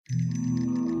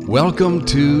Welcome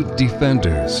to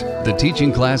Defenders, the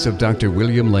teaching class of Dr.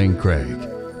 William Lane Craig.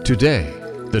 Today,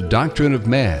 the Doctrine of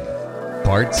Man,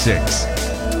 Part 6.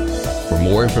 For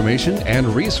more information and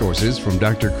resources from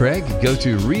Dr. Craig, go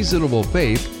to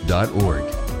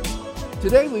reasonablefaith.org.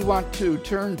 Today we want to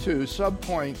turn to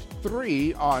subpoint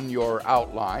 3 on your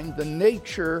outline, the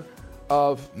nature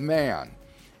of man.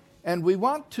 And we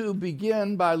want to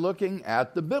begin by looking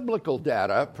at the biblical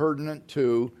data pertinent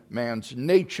to man's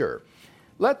nature.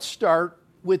 Let's start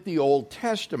with the Old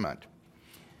Testament.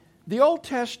 The Old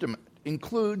Testament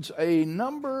includes a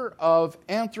number of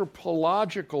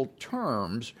anthropological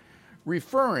terms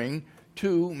referring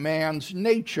to man's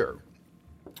nature.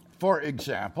 For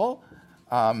example,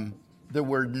 the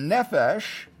word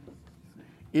nephesh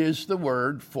is the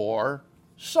word for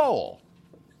soul.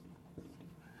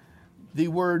 The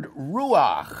word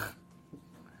ruach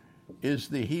is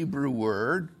the Hebrew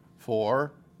word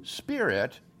for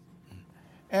spirit.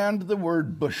 And the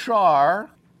word bashar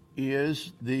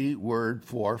is the word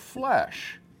for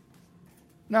flesh.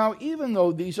 Now, even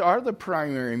though these are the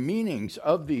primary meanings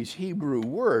of these Hebrew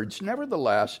words,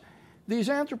 nevertheless, these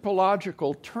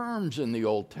anthropological terms in the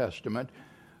Old Testament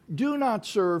do not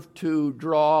serve to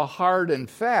draw hard and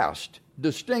fast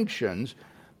distinctions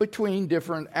between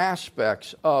different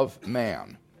aspects of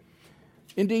man.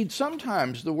 Indeed,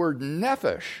 sometimes the word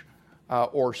nephesh,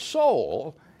 or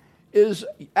soul, is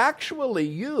actually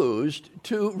used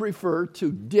to refer to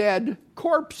dead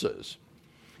corpses.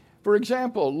 For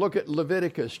example, look at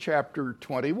Leviticus chapter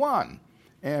 21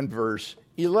 and verse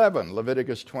 11,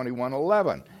 Leviticus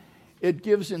 21:11. It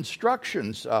gives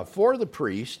instructions for the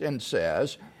priest and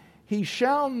says, "He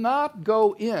shall not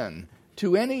go in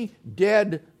to any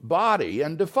dead body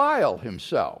and defile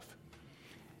himself."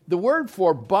 The word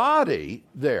for body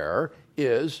there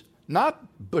is not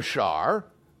bashar,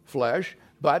 flesh,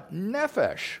 but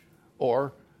nephesh,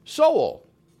 or soul.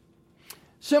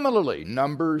 Similarly,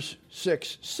 Numbers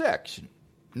 6:6,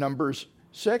 Numbers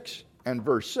 6 and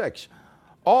verse 6,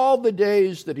 "All the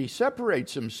days that he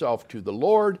separates himself to the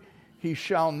Lord, he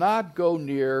shall not go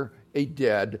near a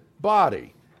dead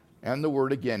body." And the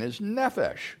word again is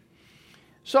nephesh.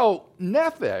 So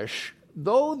nephesh,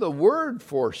 though the word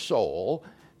for soul,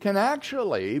 can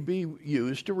actually be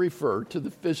used to refer to the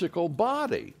physical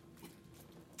body.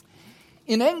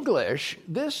 In English,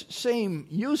 this same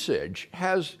usage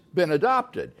has been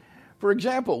adopted. For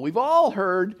example, we've all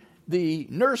heard the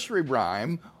nursery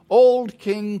rhyme, "Old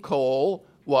King Cole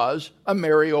was a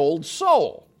merry old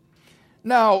soul."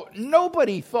 Now,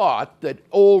 nobody thought that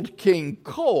Old King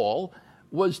Cole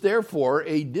was therefore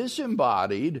a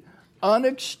disembodied,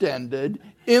 unextended,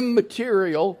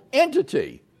 immaterial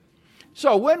entity.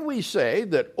 So when we say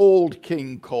that Old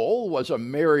King Cole was a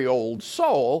merry old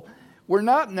soul, we're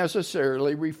not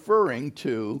necessarily referring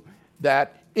to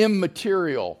that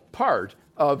immaterial part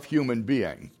of human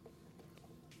being.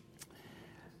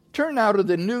 Turn now to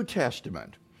the New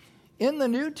Testament. In the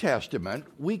New Testament,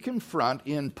 we confront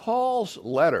in Paul's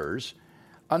letters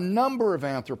a number of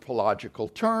anthropological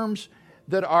terms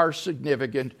that are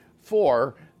significant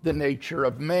for the nature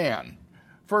of man.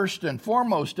 First and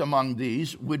foremost among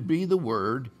these would be the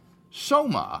word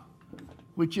soma,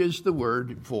 which is the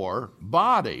word for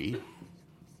body,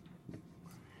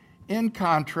 in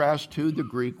contrast to the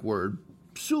Greek word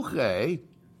psyche,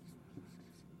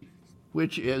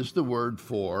 which is the word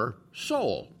for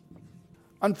soul.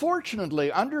 Unfortunately,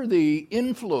 under the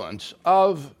influence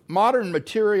of modern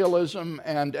materialism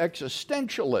and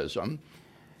existentialism,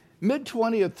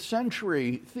 mid-20th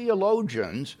century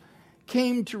theologians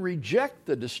came to reject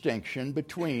the distinction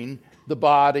between the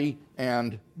body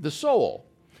and the soul.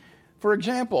 For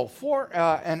example, for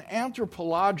an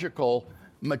anthropological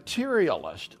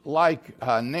materialist like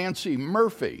Nancy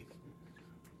Murphy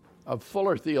of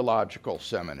Fuller Theological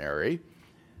Seminary,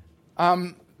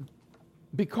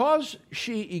 because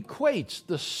she equates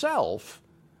the self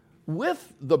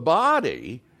with the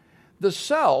body, the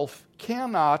self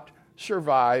cannot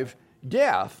survive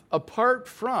death apart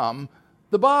from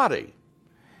the body.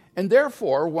 And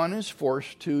therefore, one is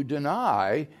forced to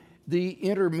deny the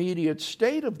intermediate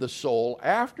state of the soul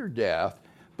after death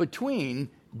between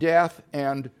death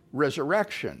and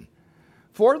resurrection.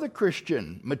 For the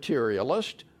Christian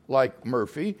materialist, like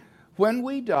Murphy, when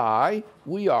we die,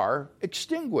 we are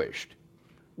extinguished.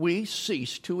 We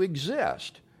cease to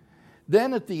exist.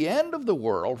 Then at the end of the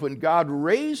world, when God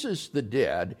raises the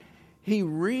dead, he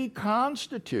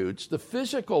reconstitutes the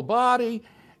physical body,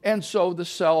 and so the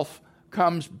self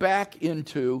comes back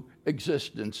into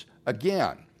existence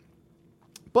again.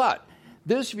 But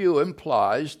this view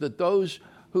implies that those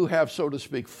who have, so to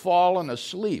speak, fallen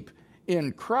asleep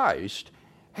in Christ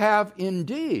have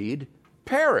indeed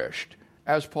perished,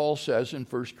 as Paul says in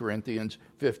 1 Corinthians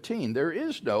 15. There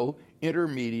is no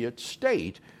intermediate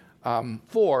state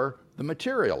for the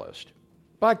materialist.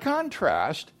 By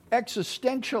contrast,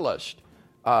 existentialist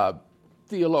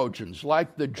theologians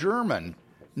like the German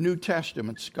New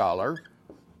Testament scholar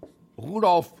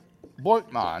Rudolf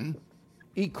Bultmann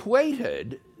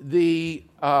equated the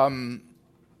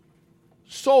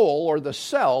soul or the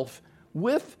self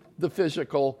with the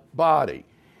physical body.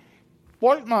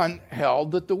 Bultmann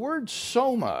held that the word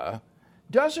soma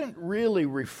doesn't really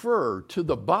refer to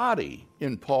the body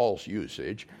in Paul's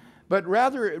usage, but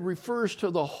rather it refers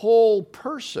to the whole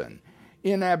person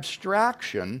in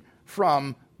abstraction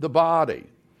from the body,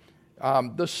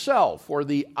 the self or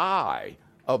the I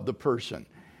of the person.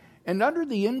 And under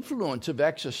the influence of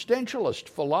existentialist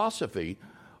philosophy,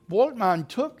 Bultmann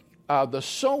took the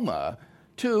soma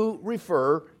to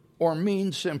refer or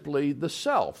mean simply the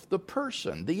self, the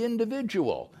person, the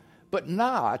individual, but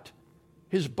not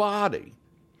his body.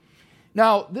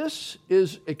 Now, this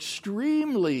is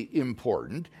extremely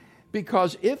important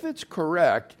because if it's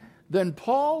correct, then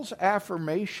Paul's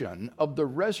affirmation of the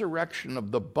resurrection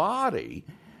of the body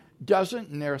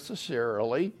doesn't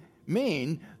necessarily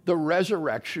mean the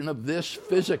resurrection of this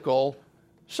physical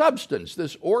substance,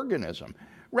 this organism.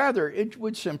 Rather, it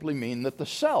would simply mean that the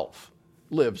self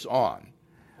lives on.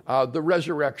 The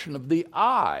resurrection of the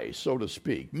I, so to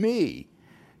speak, me.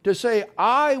 To say,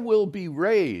 I will be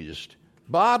raised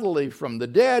bodily from the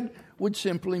dead would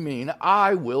simply mean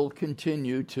I will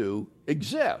continue to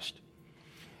exist.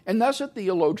 And thus a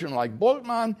theologian like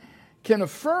Bultmann can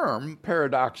affirm,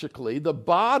 paradoxically, the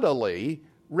bodily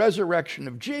resurrection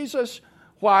of Jesus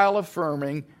while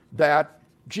affirming that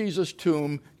Jesus'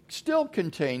 tomb still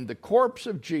contained the corpse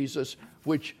of Jesus,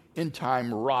 which in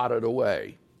time rotted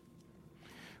away.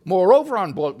 Moreover,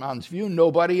 on Bultmann's view,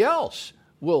 nobody else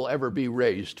will ever be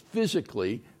raised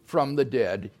physically from the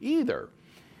dead either.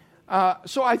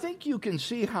 So I think you can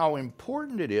see how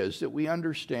important it is that we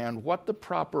understand what the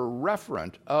proper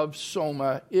referent of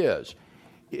soma is.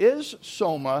 Is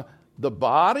soma the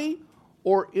body,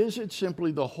 or is it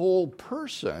simply the whole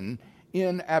person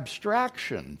in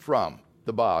abstraction from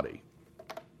the body?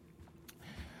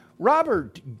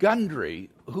 Robert Gundry,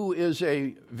 who is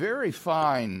a very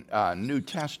fine New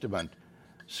Testament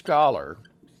scholar,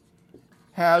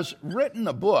 has written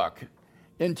a book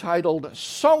entitled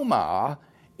Soma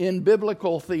in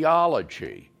Biblical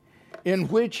Theology, in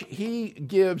which he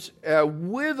gives a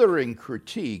withering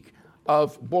critique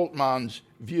of Bultmann's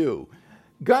view.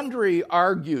 Gundry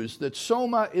argues that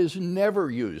soma is never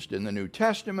used in the New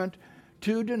Testament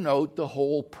to denote the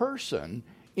whole person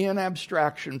in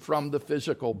abstraction from the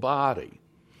physical body.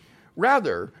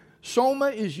 Rather, soma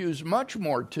is used much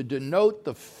more to denote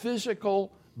the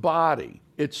physical body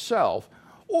itself,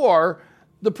 or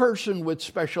the person with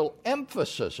special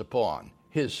emphasis upon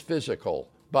his physical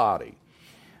body.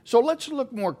 So let's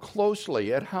look more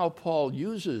closely at how Paul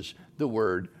uses the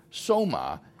word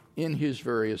soma in his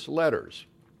various letters.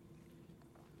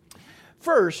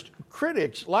 First,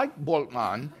 critics like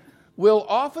Bultmann will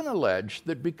often allege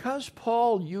that because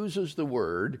Paul uses the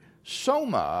word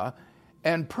soma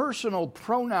and personal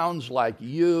pronouns like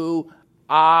you,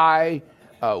 I,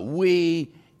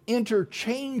 we,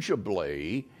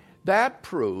 interchangeably, that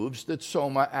proves that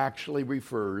soma actually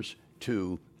refers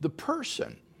to the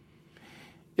person.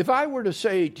 If I were to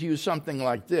say to you something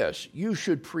like this, you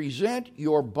should present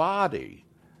your body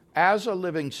as a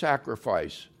living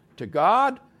sacrifice to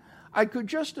God, I could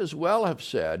just as well have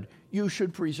said you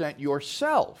should present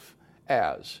yourself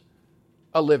as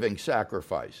a living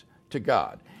sacrifice to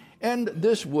God. And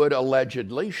this would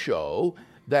allegedly show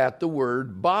that the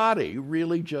word body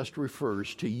really just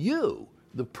refers to you,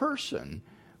 the person,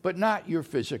 but not your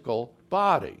physical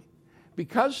body.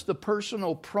 Because the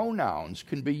personal pronouns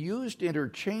can be used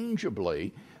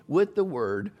interchangeably with the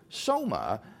word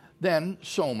soma, then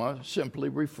soma simply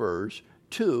refers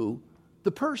to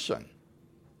the person.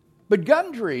 But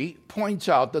Gundry points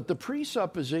out that the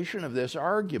presupposition of this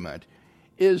argument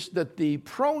is that the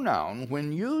pronoun,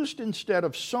 when used instead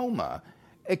of soma,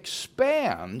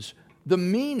 expands the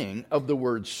meaning of the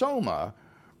word soma,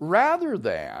 rather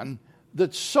than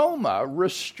that soma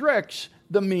restricts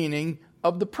the meaning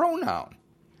of the pronoun.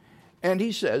 And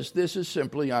he says this is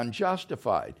simply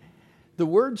unjustified. The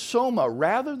word soma,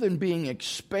 rather than being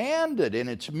expanded in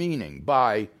its meaning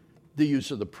by the use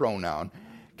of the pronoun,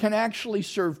 can actually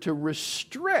serve to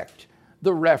restrict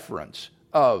the reference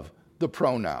of the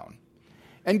pronoun.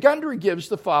 And Gundry gives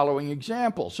the following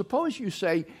example. Suppose you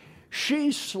say,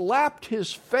 she slapped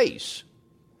his face.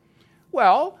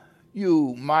 Well,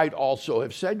 you might also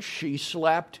have said, she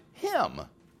slapped him.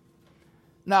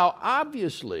 Now,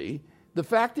 obviously, the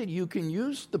fact that you can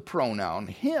use the pronoun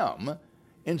him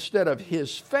instead of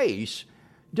his face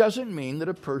doesn't mean that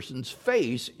a person's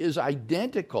face is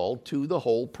identical to the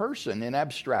whole person in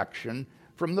abstraction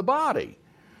from the body.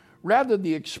 Rather,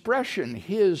 the expression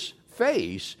his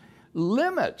face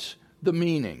limits the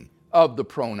meaning of the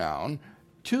pronoun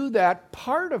to that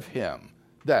part of him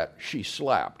that she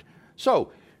slapped.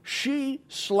 So, she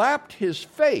slapped his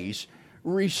face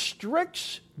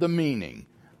restricts the meaning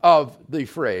of the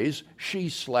phrase she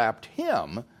slapped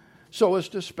him so as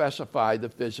to specify the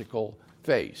physical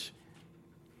face.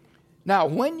 Now,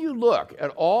 when you look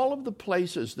at all of the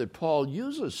places that Paul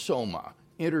uses soma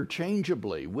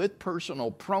interchangeably with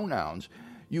personal pronouns,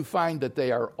 you find that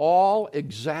they are all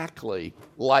exactly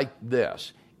like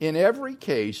this. In every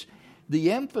case,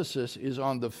 the emphasis is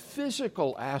on the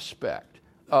physical aspect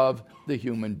of the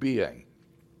human being.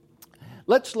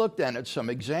 Let's look then at some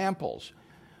examples.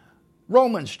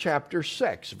 Romans chapter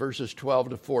 6, verses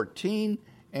 12 to 14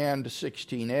 and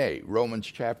 16a. Romans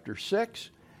chapter 6,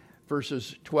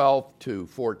 verses 12 to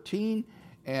 14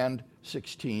 and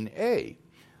 16a.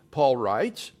 Paul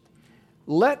writes,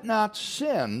 "Let not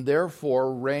sin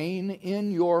therefore reign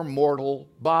in your mortal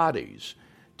bodies,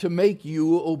 to make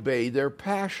you obey their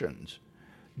passions.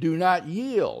 Do not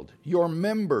yield your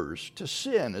members to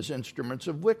sin as instruments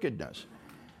of wickedness,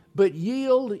 but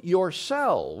yield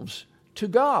yourselves to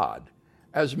God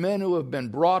as men who have been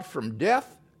brought from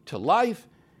death to life,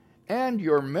 and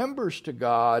your members to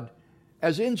God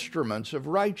as instruments of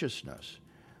righteousness.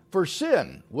 For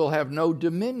sin will have no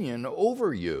dominion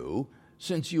over you,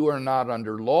 since you are not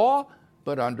under law,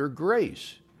 but under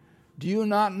grace. Do you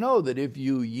not know that if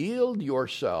you yield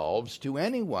yourselves to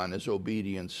anyone as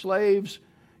obedient slaves,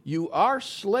 you are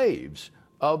slaves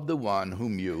of the one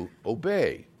whom you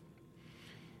obey?"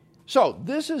 So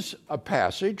this is a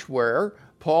passage where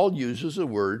Paul uses the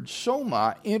word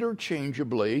soma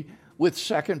interchangeably with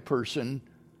second person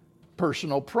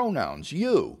personal pronouns,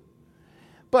 you.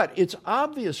 But it's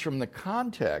obvious from the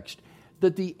context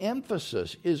that the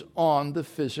emphasis is on the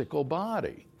physical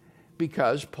body,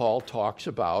 because Paul talks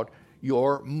about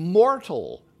your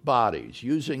mortal bodies,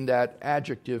 using that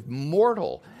adjective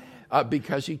mortal,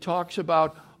 because he talks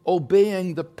about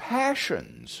obeying the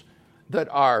passions that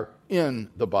are in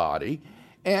the body,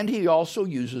 and he also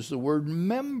uses the word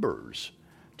members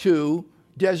to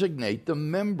designate the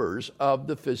members of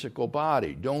the physical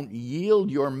body. Don't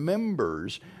yield your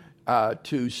members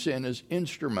to sin as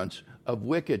instruments of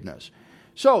wickedness.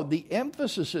 So the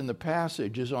emphasis in the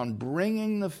passage is on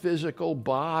bringing the physical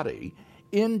body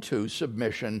into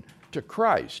submission to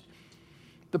Christ.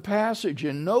 The passage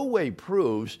in no way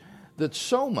proves that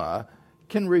soma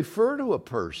can refer to a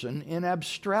person in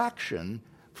abstraction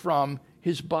from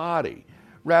his body.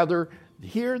 Rather,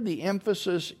 here the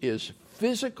emphasis is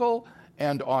physical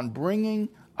and on bringing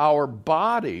our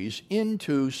bodies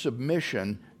into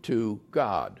submission to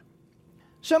God.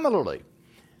 Similarly,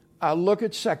 look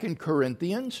at 2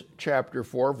 Corinthians chapter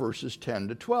 4, verses 10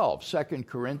 to 12. 2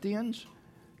 Corinthians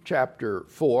chapter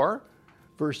 4,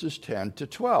 verses 10 to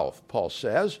 12. Paul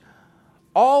says,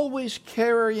 "Always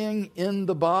carrying in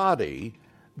the body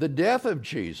the death of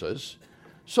Jesus,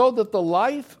 so that the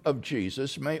life of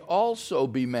Jesus may also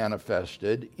be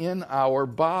manifested in our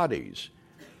bodies.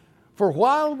 For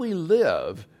while we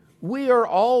live, we are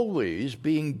always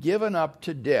being given up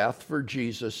to death for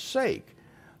Jesus' sake,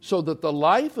 so that the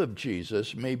life of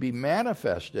Jesus may be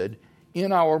manifested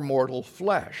in our mortal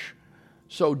flesh.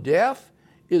 So death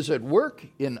is at work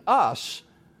in us,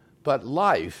 but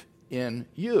life in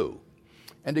you."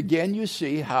 And again, you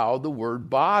see how the word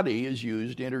body is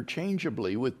used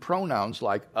interchangeably with pronouns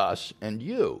like us and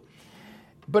you.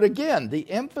 But again, the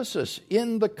emphasis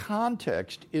in the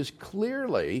context is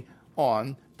clearly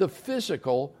on the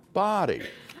physical body.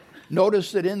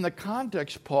 Notice that in the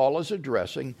context, Paul is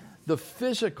addressing the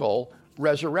physical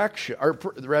resurrection, or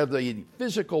rather the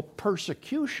physical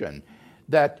persecution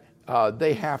that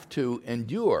they have to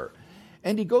endure.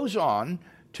 And he goes on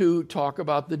to talk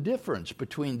about the difference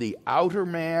between the outer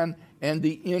man and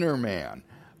the inner man.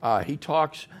 He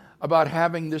talks about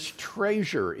having this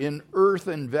treasure in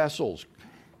earthen vessels.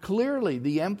 Clearly,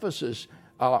 the emphasis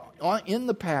in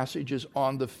the passage is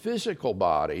on the physical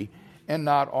body and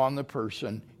not on the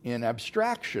person in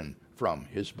abstraction from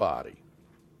his body.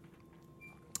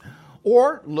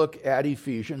 Or look at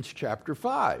Ephesians chapter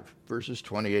 5, verses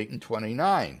 28 and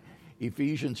 29.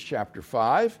 Ephesians chapter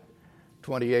 5,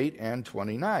 28 and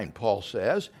 29. Paul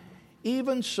says,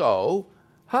 "Even so,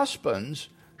 husbands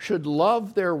should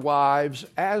love their wives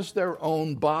as their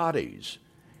own bodies.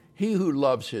 He who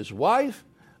loves his wife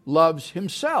loves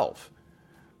himself.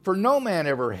 For no man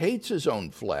ever hates his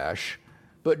own flesh,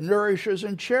 but nourishes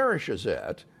and cherishes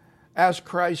it, as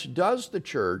Christ does the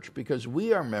church, because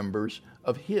we are members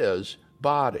of his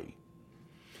body.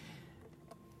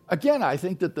 Again, I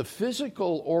think that the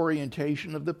physical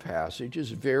orientation of the passage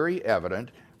is very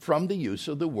evident from the use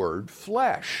of the word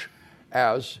flesh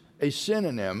as a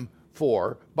synonym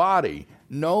for body.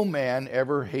 No man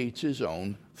ever hates his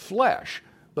own flesh,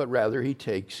 but rather he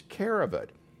takes care of it.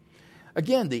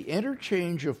 Again, the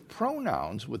interchange of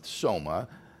pronouns with soma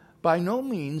by no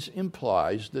means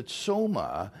implies that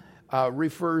soma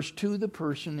refers to the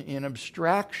person in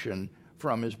abstraction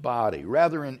from his body.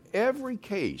 Rather, in every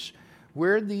case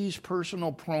where these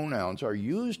personal pronouns are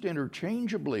used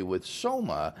interchangeably with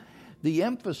soma, the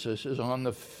emphasis is on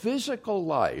the physical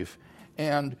life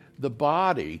and the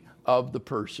body of the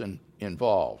person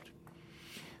involved.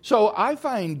 So I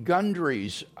find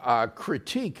Gundry's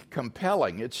critique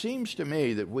compelling. It seems to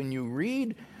me that when you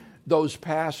read those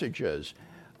passages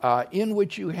in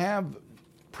which you have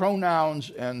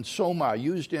pronouns and soma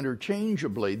used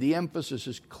interchangeably, the emphasis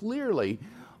is clearly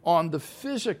on the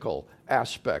physical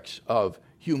aspects of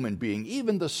human being,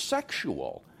 even the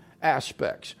sexual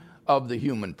aspects of the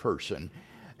human person.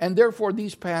 And therefore,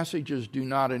 these passages do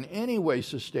not in any way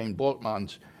sustain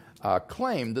Bultmann's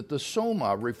claim that the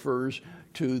soma refers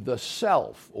to the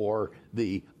self or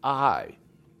the I.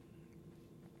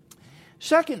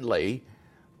 Secondly,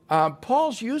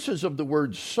 Paul's uses of the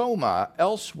word soma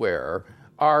elsewhere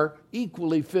are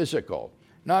equally physical.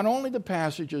 Not only the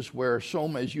passages where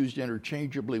soma is used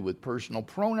interchangeably with personal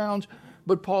pronouns,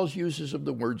 but Paul's uses of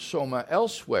the word soma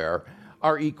elsewhere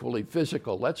are equally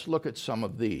physical. Let's look at some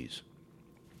of these.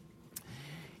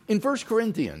 In 1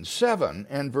 Corinthians 7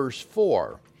 and verse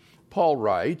 4, Paul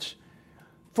writes,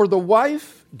 "For the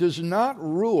wife does not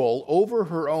rule over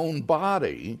her own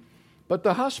body, but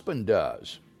the husband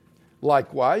does.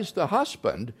 Likewise, the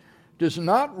husband does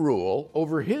not rule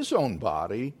over his own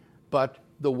body, but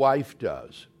the wife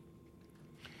does."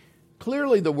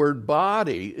 Clearly, the word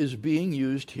body is being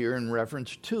used here in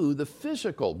reference to the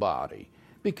physical body,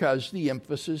 because the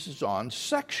emphasis is on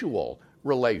sexual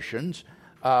relations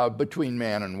between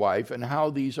man and wife and how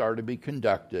these are to be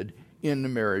conducted in the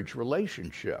marriage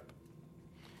relationship.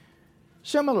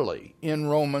 Similarly, in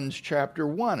Romans chapter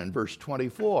 1 and verse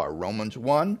 24, Romans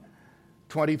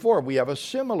 1:24, we have a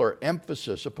similar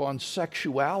emphasis upon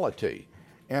sexuality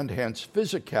and hence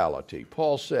physicality.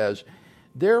 Paul says,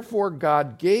 "Therefore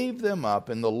God gave them up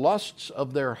in the lusts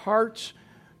of their hearts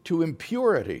to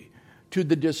impurity, to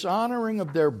the dishonoring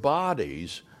of their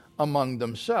bodies among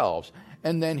themselves."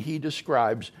 And then he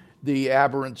describes the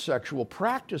aberrant sexual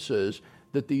practices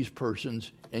that these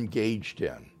persons engaged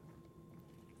in.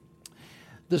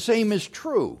 The same is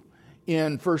true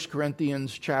in 1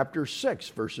 Corinthians chapter 6,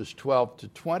 verses 12 to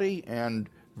 20 and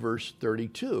verse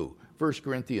 32. 1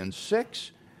 Corinthians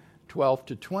 6, 12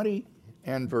 to 20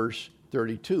 and verse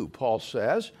 32. Paul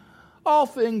says, "All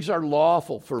things are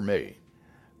lawful for me,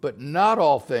 but not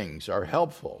all things are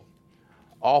helpful.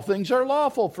 All things are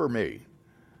lawful for me,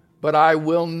 but I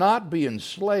will not be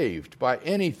enslaved by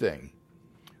anything.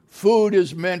 Food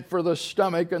is meant for the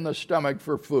stomach and the stomach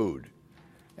for food.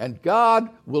 And God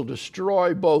will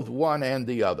destroy both one and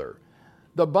the other.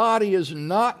 The body is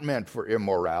not meant for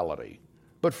immorality,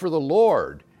 but for the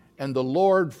Lord, and the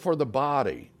Lord for the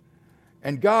body.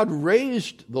 And God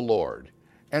raised the Lord,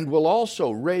 and will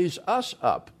also raise us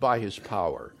up by his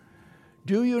power.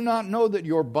 Do you not know that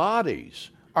your bodies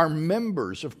are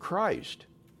members of Christ?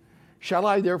 Shall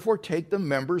I therefore take the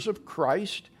members of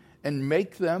Christ and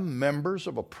make them members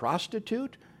of a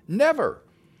prostitute? Never.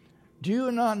 Do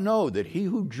you not know that he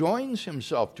who joins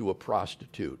himself to a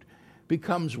prostitute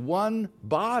becomes one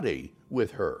body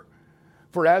with her?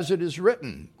 For as it is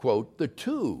written, quote, 'The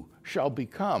two shall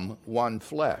become one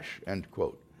flesh,' end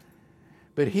quote.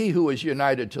 But he who is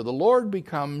united to the Lord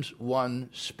becomes one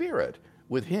spirit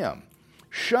with him.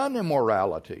 Shun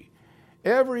immorality.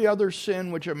 Every other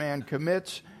sin which a man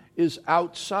commits is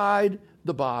outside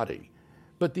the body,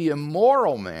 but the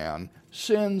immoral man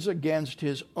sins against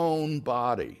his own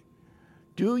body.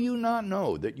 Do you not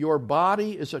know that your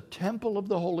body is a temple of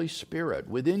the Holy Spirit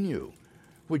within you,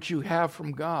 which you have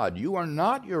from God? You are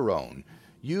not your own.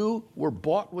 You were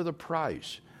bought with a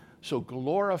price. So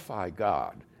glorify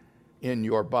God in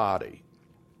your body."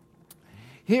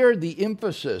 Here, the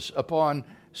emphasis upon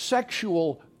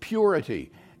sexual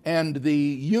purity and the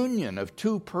union of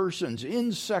two persons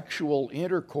in sexual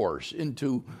intercourse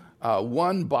into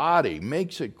one body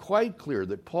makes it quite clear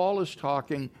that Paul is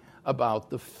talking about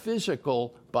the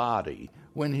physical body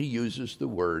when he uses the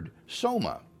word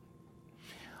soma.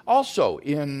 Also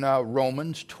in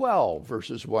Romans 12,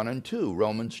 verses 1 and 2.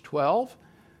 Romans 12,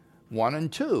 1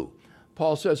 and 2.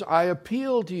 Paul says, I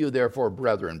appeal to you, therefore,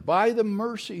 brethren, by the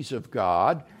mercies of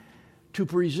God, to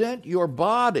present your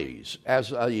bodies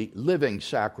as a living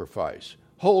sacrifice,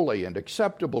 holy and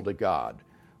acceptable to God,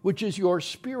 which is your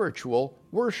spiritual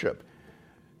worship.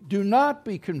 Do not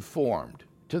be conformed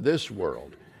to this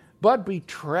world, but be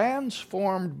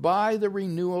transformed by the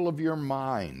renewal of your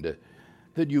mind,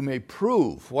 that you may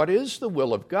prove what is the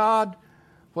will of God,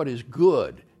 what is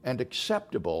good and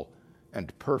acceptable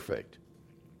and perfect.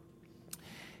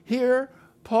 Here,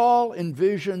 Paul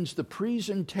envisions the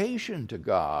presentation to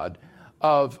God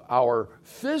of our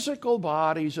physical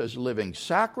bodies as living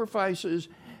sacrifices,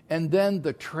 and then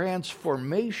the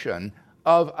transformation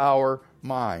of our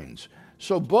minds.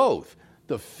 So both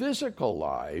the physical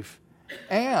life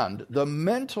and the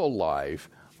mental life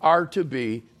are to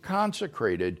be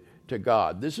consecrated to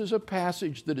God. This is a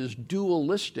passage that is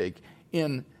dualistic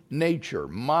in nature,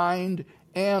 mind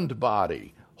and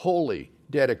body, wholly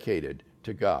dedicated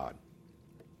to God.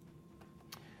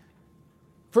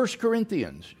 1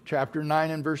 Corinthians chapter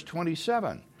 9 and verse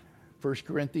 27. 1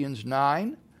 Corinthians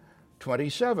 9,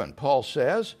 27. Paul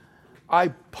says, I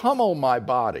pummel my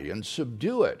body and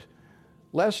subdue it,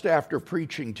 lest after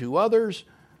preaching to others,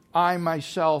 I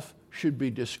myself should be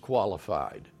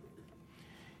disqualified.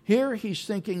 Here he's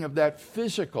thinking of that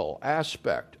physical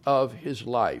aspect of his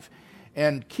life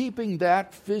and keeping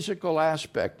that physical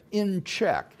aspect in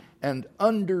check and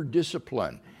under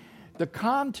discipline. The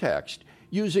context,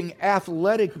 using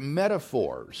athletic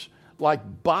metaphors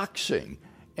like boxing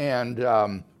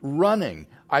and running,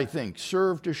 I think,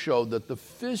 serve to show that the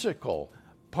physical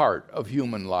part of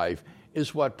human life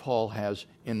is what Paul has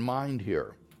in mind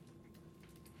here.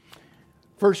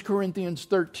 1 Corinthians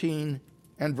 13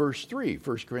 and verse 3.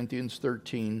 1 Corinthians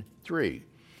 13, 3.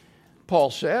 Paul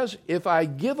says, if I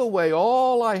give away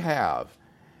all I have,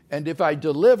 and if I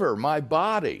deliver my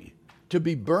body to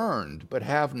be burned, but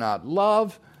have not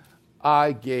love,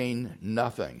 I gain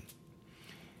nothing.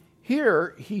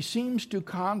 Here, he seems to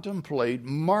contemplate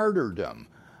martyrdom,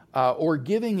 or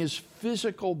giving his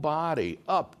physical body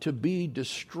up to be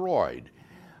destroyed.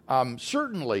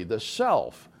 Certainly, the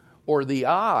self or the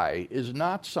I is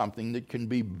not something that can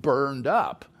be burned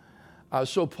up.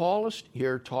 So Paul is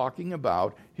here talking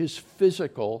about his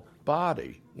physical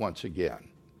body once again.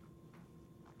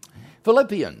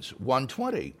 Philippians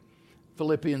 1:20.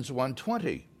 Philippians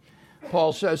 1:20.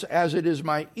 Paul says, as it is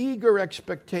my eager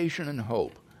expectation and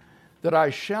hope that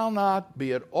I shall not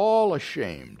be at all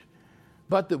ashamed,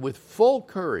 but that with full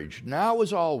courage, now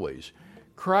as always,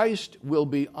 Christ will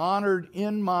be honored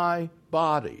in my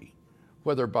body,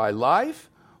 whether by life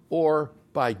or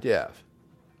by death.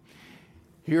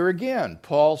 Here again,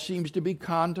 Paul seems to be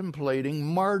contemplating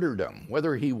martyrdom,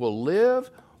 whether he will live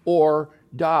or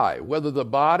die, whether the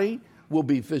body will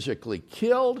be physically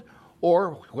killed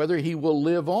or whether he will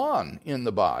live on in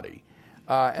the body.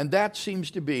 And that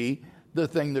seems to be the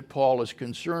thing that Paul is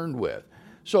concerned with.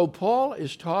 So Paul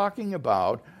is talking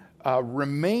about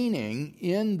remaining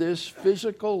in this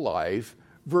physical life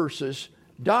versus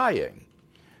dying.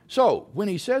 So when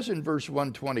he says in verse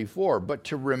 124, but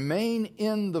to remain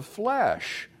in the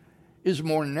flesh is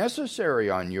more necessary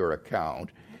on your account,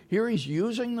 here he's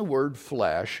using the word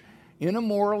flesh in a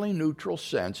morally neutral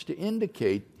sense to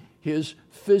indicate his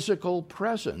physical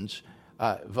presence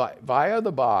via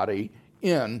the body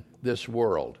in this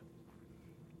world.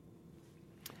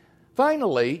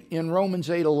 Finally, in Romans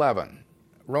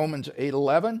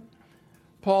 8:11,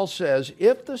 Paul says,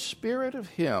 if the spirit of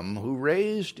him who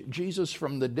raised Jesus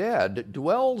from the dead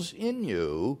dwells in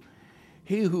you,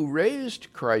 he who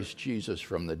raised Christ Jesus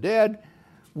from the dead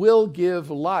will give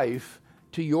life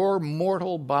to your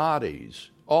mortal bodies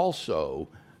also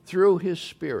through his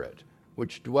spirit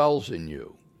which dwells in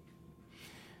you.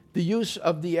 The use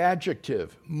of the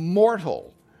adjective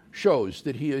mortal shows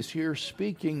that he is here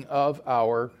speaking of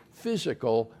our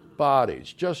physical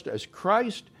bodies. Just as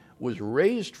Christ was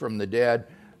raised from the dead,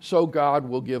 so God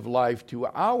will give life to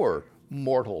our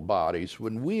mortal bodies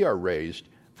when we are raised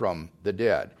from the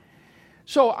dead.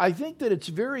 So I think that it's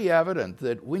very evident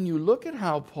that when you look at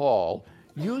how Paul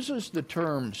uses the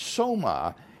term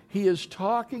soma, he is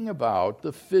talking about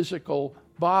the physical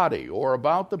body or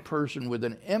about the person with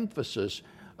an emphasis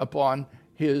upon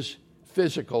his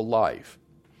physical life.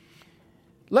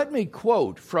 Let me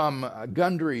quote from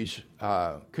Gundry's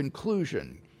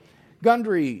conclusion.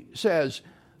 Gundry says,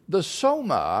 the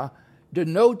soma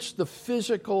denotes the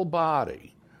physical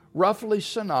body, roughly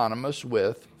synonymous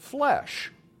with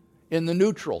flesh in the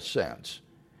neutral sense.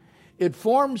 It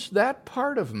forms that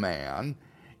part of man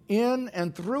in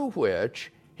and through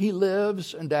which he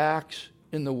lives and acts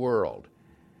in the world.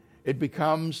 It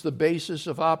becomes the basis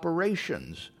of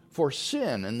operations for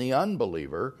sin in the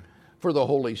unbeliever, for the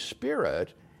Holy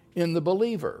Spirit in the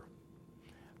believer.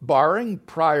 Barring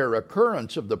prior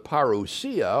occurrence of the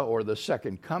parousia, or the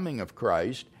second coming of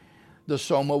Christ, the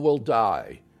soma will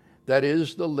die. That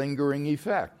is the lingering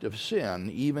effect of sin,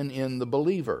 even in the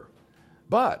believer.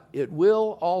 But it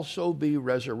will also be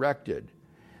resurrected.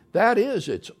 That is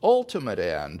its ultimate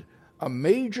end, a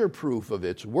major proof of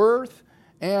its worth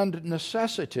and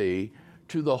necessity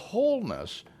to the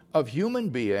wholeness of human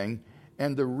being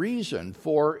and the reason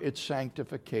for its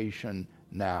sanctification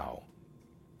now.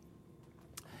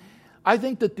 I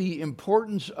think that the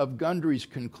importance of Gundry's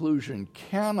conclusion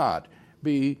cannot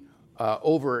be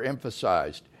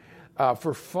overemphasized.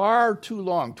 For far too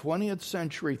long, 20th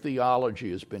century theology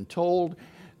has been told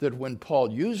that when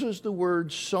Paul uses the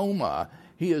word soma,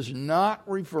 he is not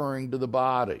referring to the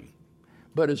body,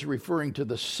 but is referring to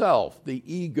the self, the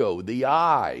ego, the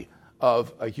I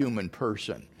of a human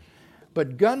person.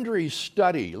 But Gundry's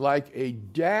study, like a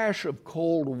dash of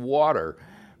cold water,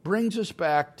 brings us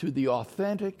back to the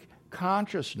authentic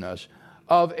consciousness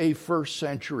of a first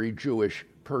century Jewish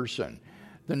person.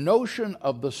 The notion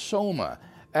of the soma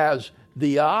as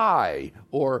the I,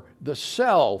 or the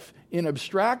self, in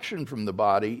abstraction from the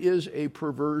body, is a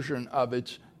perversion of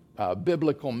its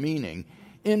biblical meaning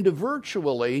into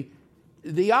virtually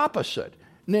the opposite,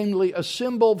 namely a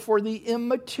symbol for the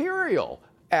immaterial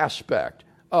aspect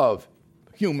of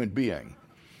human being.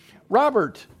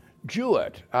 Robert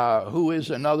Jewett, who is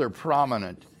another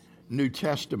prominent New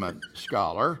Testament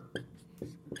scholar,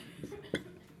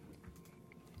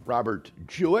 Robert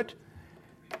Jewett,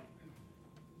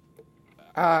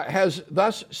 has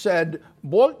thus said,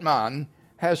 Boltmann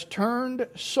has turned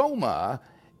soma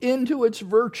into its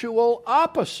virtual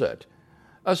opposite,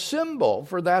 a symbol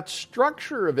for that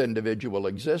structure of individual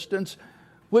existence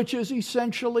which is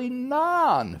essentially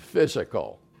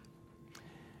non-physical.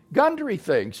 Gundry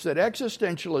thinks that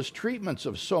existentialist treatments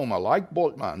of soma, like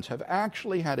Boltmann's, have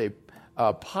actually had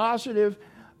a positive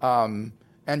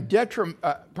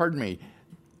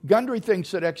Gundry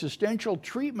thinks that existential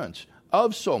treatments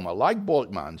of soma, like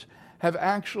Boltmann's, have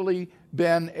actually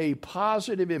been a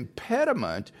positive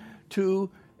impediment to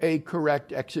a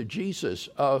correct exegesis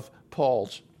of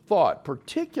Paul's thought,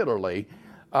 particularly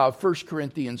 1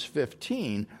 Corinthians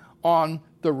 15 on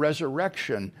the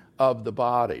resurrection of the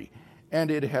body. And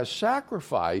it has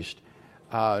sacrificed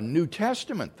New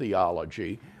Testament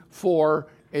theology for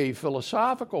a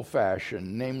philosophical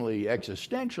fashion, namely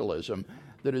existentialism,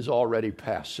 that is already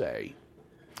passé.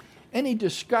 Any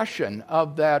discussion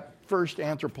of that first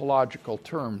anthropological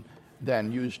term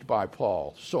then used by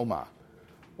Paul, soma,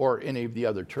 or any of the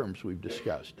other terms we've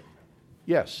discussed?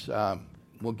 Yes,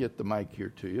 we'll get the mic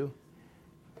here to you.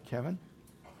 Kevin?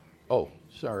 Oh,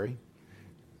 sorry.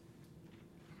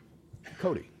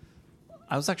 Cody.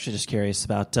 I was actually just curious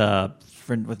about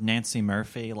with Nancy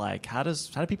Murphy, like how do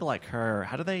people like her,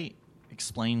 how do they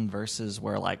explain verses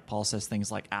where like Paul says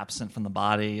things like absent from the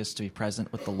body is to be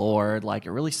present with the Lord? Like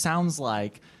it really sounds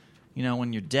like,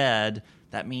 when you're dead,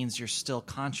 that means you're still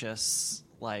conscious,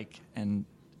 like, and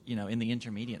in the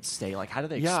intermediate state. Like how do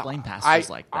they explain passages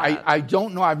like that? I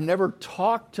don't know. I've never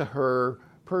talked to her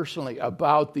personally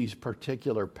about these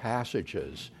particular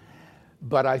passages.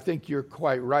 But I think you're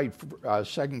quite right.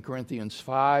 2 Corinthians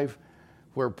 5,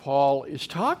 where Paul is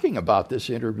talking about this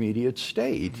intermediate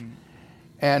state. Mm-hmm.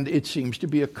 And it seems to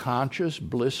be a conscious,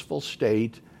 blissful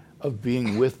state of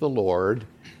being with the Lord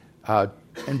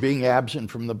and being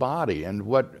absent from the body. And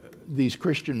what these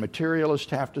Christian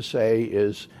materialists have to say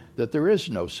is that there is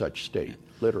no such state,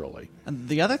 literally. And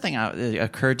the other thing that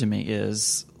occurred to me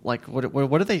is, like,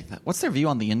 what's their view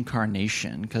on the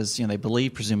incarnation? Because they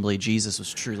believe presumably Jesus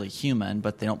was truly human,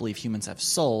 but they don't believe humans have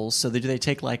souls. So do they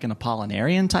take like an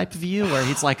Apollinarian type view, where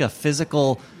he's like a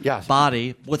physical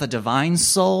body with a divine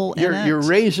soul in it? You're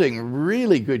raising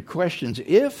really good questions.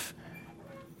 If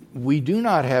we do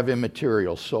not have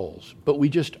immaterial souls, but we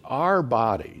just are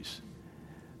bodies,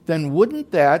 then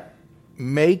wouldn't that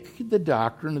make the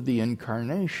doctrine of the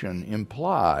incarnation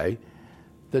imply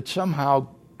that somehow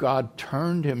God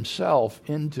turned himself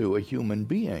into a human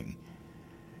being?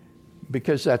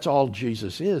 Because that's all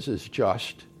Jesus is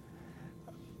just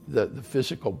the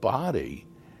physical body.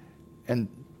 And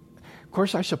of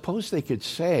course, I suppose they could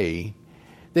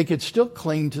still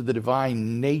cling to the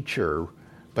divine nature,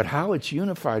 but how it's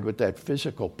unified with that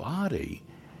physical body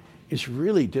is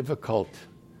really difficult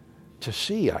to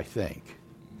see, I think.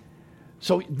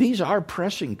 So these are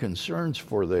pressing concerns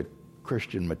for the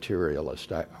Christian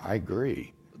materialist. I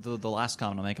agree. the last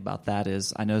comment I'll make about that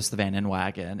is I noticed the Van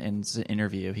Inwagen in his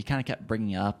interview. He kind of kept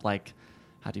bringing up, like,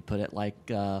 how do you put it, like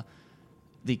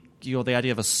the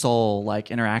idea of a soul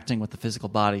like interacting with the physical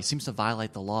body seems to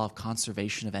violate the law of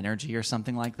conservation of energy or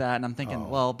something like that. And I'm thinking,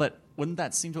 well, but wouldn't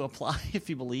that seem to apply if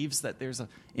he believes that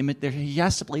he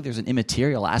has to believe there's an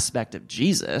immaterial aspect of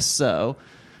Jesus? So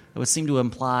it would seem to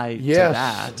imply to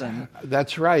that. And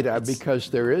that's right,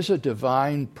 because there is a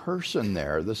divine person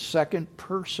there, the second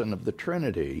person of the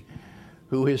Trinity,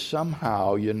 who is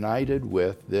somehow united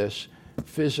with this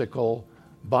physical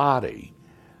body.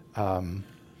 I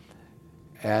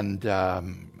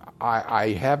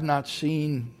have not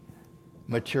seen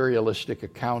materialistic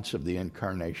accounts of the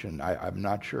incarnation. I'm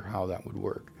not sure how that would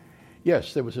work.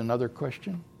 Yes, there was another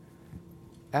question.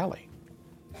 Allie.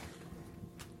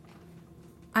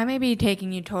 I may be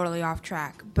taking you totally off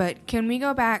track, but can we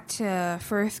go back to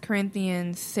 1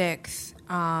 Corinthians 6,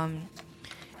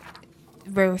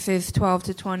 verses 12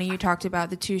 to 20? You talked about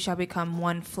the two shall become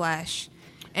one flesh,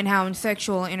 and how in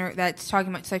that's talking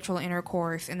about sexual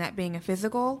intercourse and that being a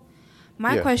physical.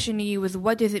 My question to you is,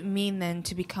 what does it mean then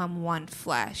to become one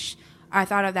flesh? I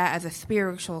thought of that as a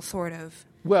spiritual sort of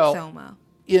soma.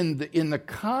 In the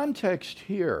context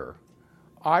here,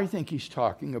 I think he's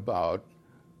talking about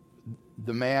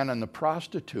the man and the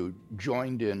prostitute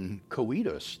joined in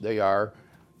coitus. They are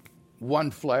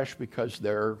one flesh because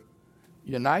they're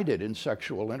united in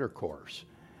sexual intercourse.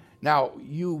 Now,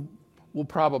 you will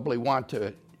probably want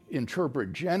to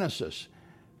interpret Genesis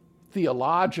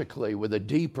theologically with a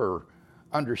deeper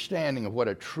understanding of what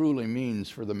it truly means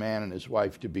for the man and his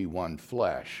wife to be one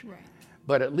flesh. Right.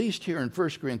 But at least here in 1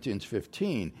 Corinthians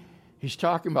 15, he's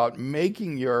talking about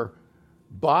making your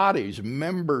bodies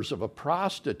members of a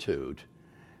prostitute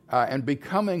and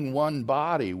becoming one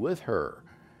body with her,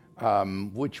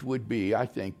 which would be, I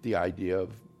think, the idea of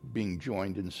being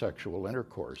joined in sexual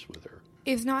intercourse with her.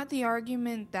 Is not the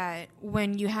argument that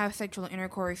when you have sexual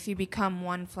intercourse, you become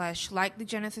one flesh, like the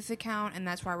Genesis account, and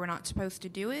that's why we're not supposed to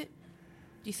do it?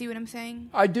 Do you see what I'm saying?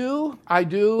 I do,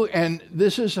 and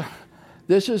this is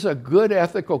a good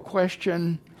ethical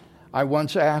question. I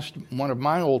once asked one of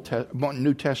my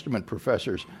New Testament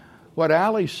professors, what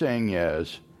Allie's saying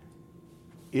is,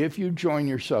 if you join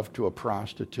yourself to a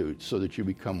prostitute so that you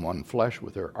become one flesh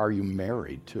with her, are you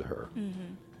married to her?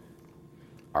 Mm-hmm.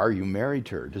 Are you married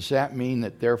to her? Does that mean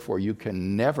that therefore you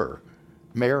can never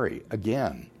marry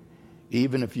again,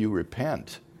 even if you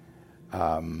repent,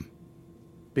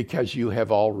 because you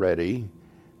have already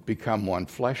become one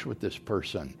flesh with this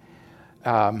person?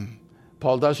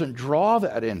 Paul doesn't draw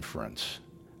that inference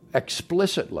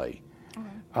explicitly.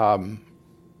 Okay.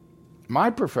 My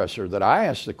professor that I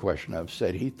asked the question of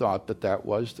said he thought that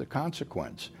was the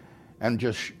consequence and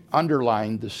just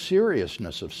underlined the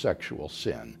seriousness of sexual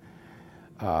sin.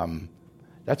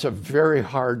 That's a very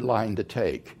hard line to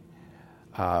take.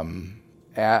 And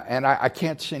I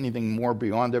can't say anything more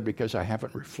beyond there because I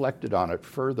haven't reflected on it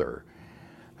further.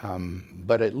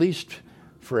 But at least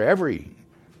for every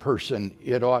person,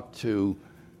 it ought to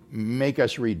make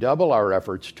us redouble our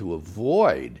efforts to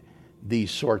avoid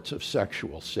these sorts of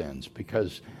sexual sins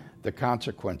because the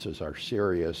consequences are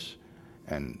serious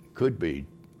and could be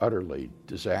utterly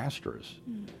disastrous.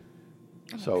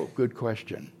 So, good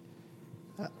question.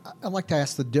 I'd like to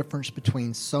ask the difference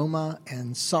between soma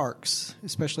and sarx,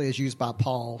 especially as used by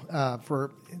Paul.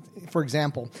 For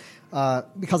example,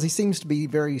 because he seems to be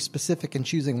very specific in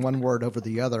choosing one word over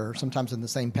the other, sometimes in the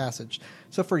same passage.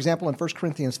 So, for example, in 1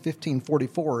 Corinthians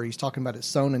 15:44, he's talking about it's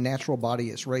sown a natural body,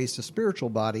 it's raised a spiritual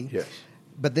body. Yes.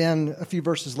 But then a few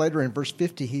verses later in verse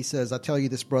 50, he says, I tell you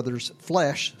this, brothers,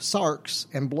 flesh, sarx,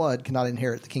 and blood cannot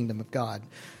inherit the kingdom of God.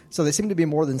 So they seem to be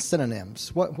more than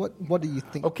synonyms. What do you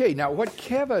think? Okay, now what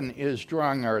Kevin is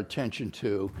drawing our attention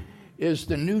to is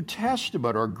the New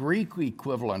Testament or Greek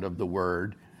equivalent of the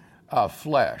word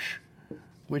flesh,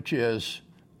 which is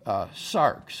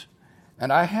sarx.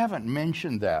 And I haven't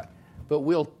mentioned that, but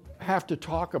we'll have to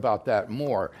talk about that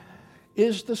more.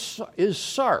 Is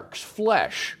sarx,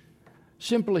 flesh,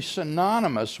 simply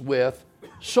synonymous with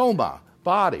soma,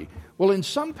 body? Well, in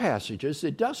some passages,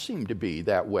 it does seem to be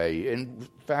that way. In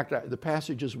fact, the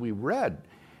passages we read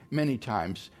many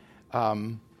times,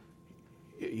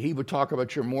 he would talk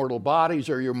about your mortal bodies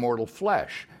or your mortal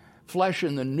flesh. Flesh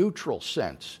in the neutral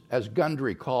sense, as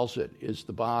Gundry calls it, is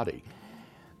the body.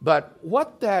 But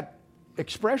what that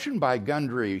expression by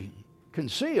Gundry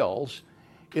conceals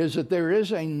is that there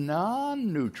is a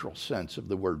non-neutral sense of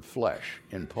the word flesh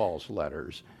in Paul's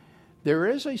letters. There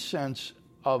is a sense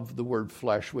of the word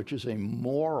flesh, which is a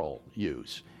moral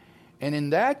use. And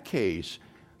in that case,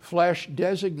 flesh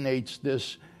designates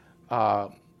this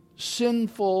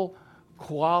sinful,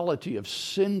 quality of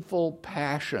sinful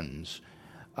passions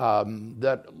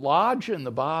that lodge in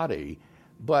the body,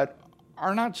 but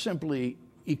are not simply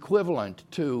equivalent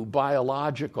to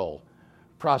biological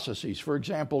processes. For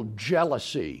example,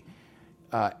 jealousy,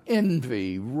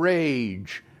 envy,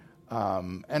 rage,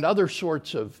 and other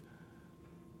sorts of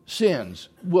sins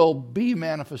will be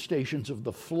manifestations of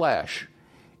the flesh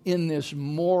in this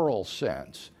moral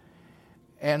sense.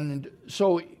 And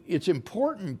so it's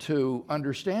important to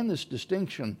understand this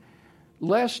distinction,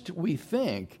 lest we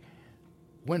think,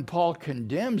 when Paul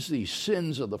condemns these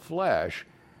sins of the flesh,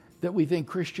 that we think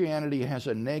Christianity has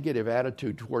a negative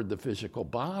attitude toward the physical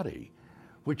body,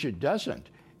 which it doesn't.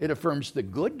 It affirms the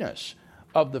goodness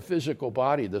of the physical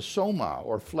body, the soma,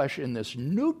 or flesh, in this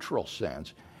neutral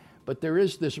sense. But there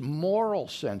is this moral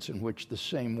sense in which the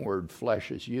same word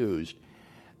flesh is used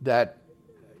that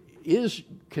is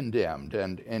condemned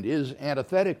and is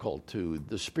antithetical to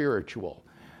the spiritual.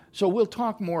 So we'll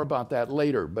talk more about that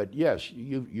later. But yes,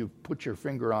 you've put your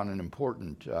finger on an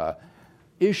important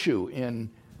issue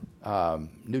in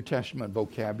New Testament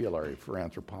vocabulary for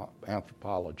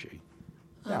anthropology.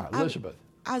 Yeah, Elizabeth.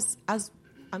 As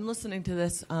I'm listening to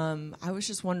this, I was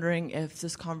just wondering if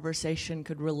this conversation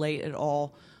could relate at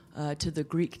all to the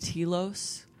Greek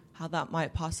telos, how that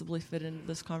might possibly fit into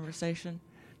this conversation.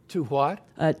 To what?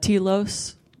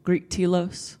 Telos, Greek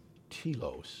telos.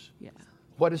 Telos. Yeah.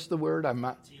 What is the word? I'm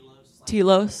not.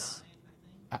 Telos.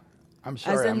 I'm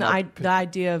sorry. As in the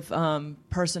idea of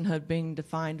personhood being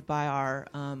defined by our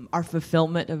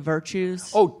fulfillment of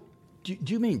virtues. Oh, do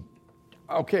you mean?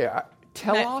 Okay,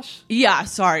 telos. Yeah.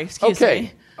 Sorry. Excuse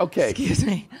me. Okay. Excuse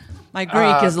me. My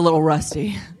Greek is a little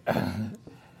rusty.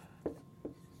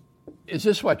 Is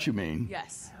this what you mean?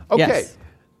 Yes. Okay. Yes.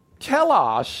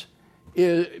 Telos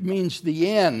means the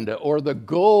end or the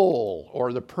goal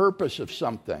or the purpose of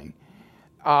something.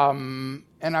 And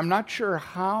I'm not sure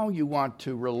how you want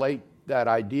to relate that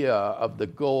idea of the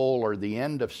goal or the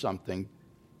end of something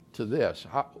to this.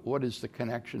 What is the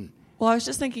connection? Well, I was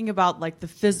just thinking about like the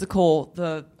physical,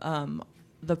 the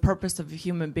purpose of a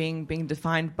human being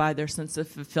defined by their sense of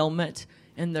fulfillment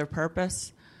in their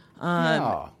purpose.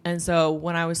 And so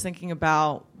when I was thinking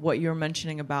about what you were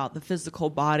mentioning about the physical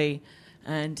body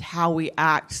and how we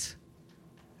act,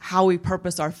 how we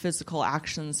purpose our physical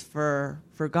actions for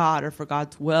God or for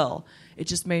God's will, it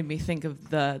just made me think of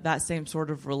that same sort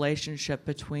of relationship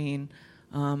between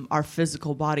our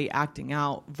physical body acting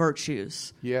out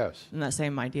virtues. Yes. And that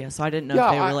same idea. So I didn't know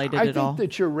if they related at all. I think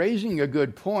that you're raising a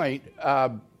good point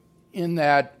in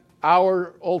that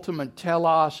our ultimate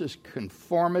telos is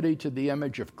conformity to the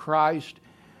image of Christ,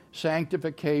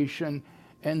 sanctification,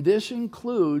 and this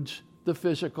includes the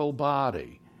physical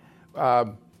body.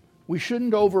 We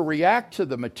shouldn't overreact to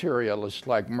the materialist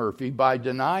like Murphy by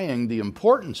denying the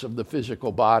importance of the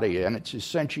physical body and its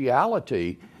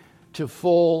essentiality to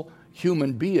full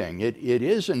human being. It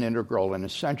is an integral and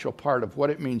essential part of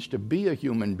what it means to be a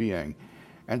human being.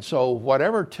 And so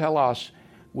whatever telos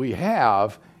we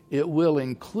have, it will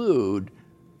include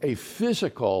a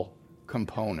physical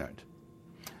component.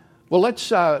 Well,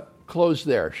 let's close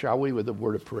there, shall we, with a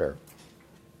word of prayer.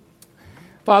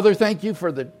 Father, thank you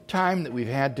for the time that we've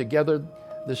had together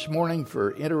this morning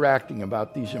for interacting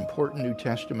about these important New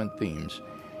Testament themes.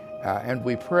 And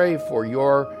we pray for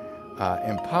your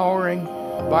empowering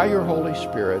by your Holy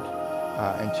Spirit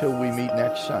until we meet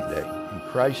next Sunday. In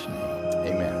Christ's name,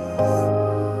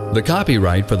 amen. The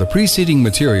copyright for the preceding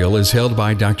material is held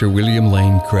by Dr. William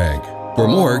Lane Craig. For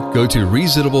more, go to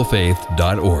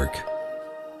reasonablefaith.org.